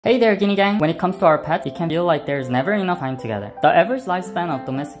Hey there, Guinea Gang! When it comes to our pets, it can feel like there's never enough time together. The average lifespan of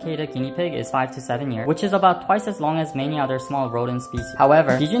domesticated guinea pig is 5 to 7 years, which is about twice as long as many other small rodent species.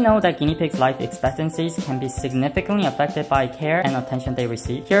 However, did you know that guinea pigs' life expectancies can be significantly affected by care and attention they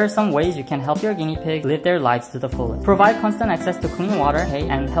receive? Here are some ways you can help your guinea pig live their lives to the fullest. Provide constant access to clean water, hay,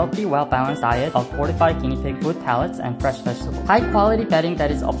 and healthy, well-balanced diet of fortified guinea pig food pellets and fresh vegetables. High-quality bedding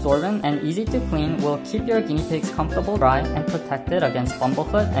that is absorbent and easy to clean will keep your guinea pigs comfortable, dry, and protected against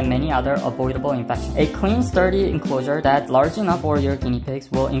bumblefoot and many other avoidable infections. A clean, sturdy enclosure that's large enough for your guinea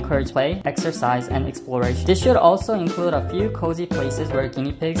pigs will encourage play, exercise, and exploration. This should also include a few cozy places where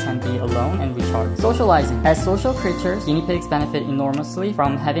guinea pigs can be alone and recharge. Socializing. As social creatures, guinea pigs benefit enormously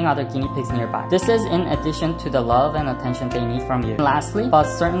from having other guinea pigs nearby. This is in addition to the love and attention they need from you. And lastly, but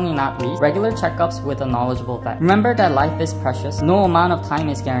certainly not least, regular checkups with a knowledgeable vet. Remember that life is precious. No amount of time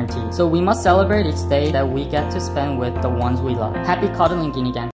is guaranteed. So we must celebrate each day that we get to spend with the ones we love. Happy cuddling, Guinea Gang.